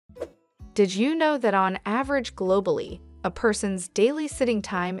Did you know that on average globally, a person's daily sitting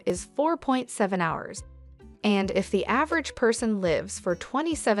time is 4.7 hours? And if the average person lives for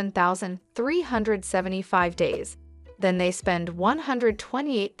 27,375 days, then they spend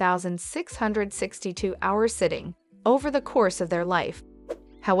 128,662 hours sitting over the course of their life.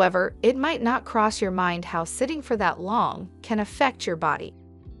 However, it might not cross your mind how sitting for that long can affect your body.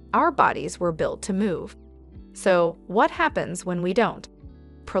 Our bodies were built to move. So, what happens when we don't?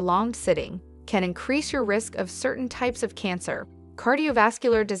 Prolonged sitting can increase your risk of certain types of cancer,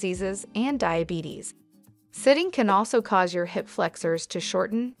 cardiovascular diseases, and diabetes. Sitting can also cause your hip flexors to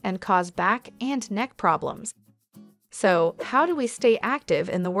shorten and cause back and neck problems. So, how do we stay active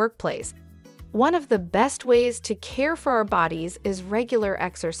in the workplace? One of the best ways to care for our bodies is regular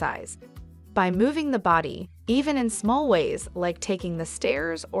exercise. By moving the body, even in small ways like taking the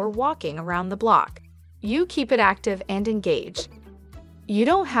stairs or walking around the block, you keep it active and engaged. You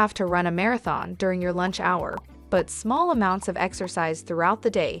don't have to run a marathon during your lunch hour, but small amounts of exercise throughout the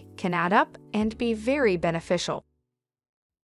day can add up and be very beneficial.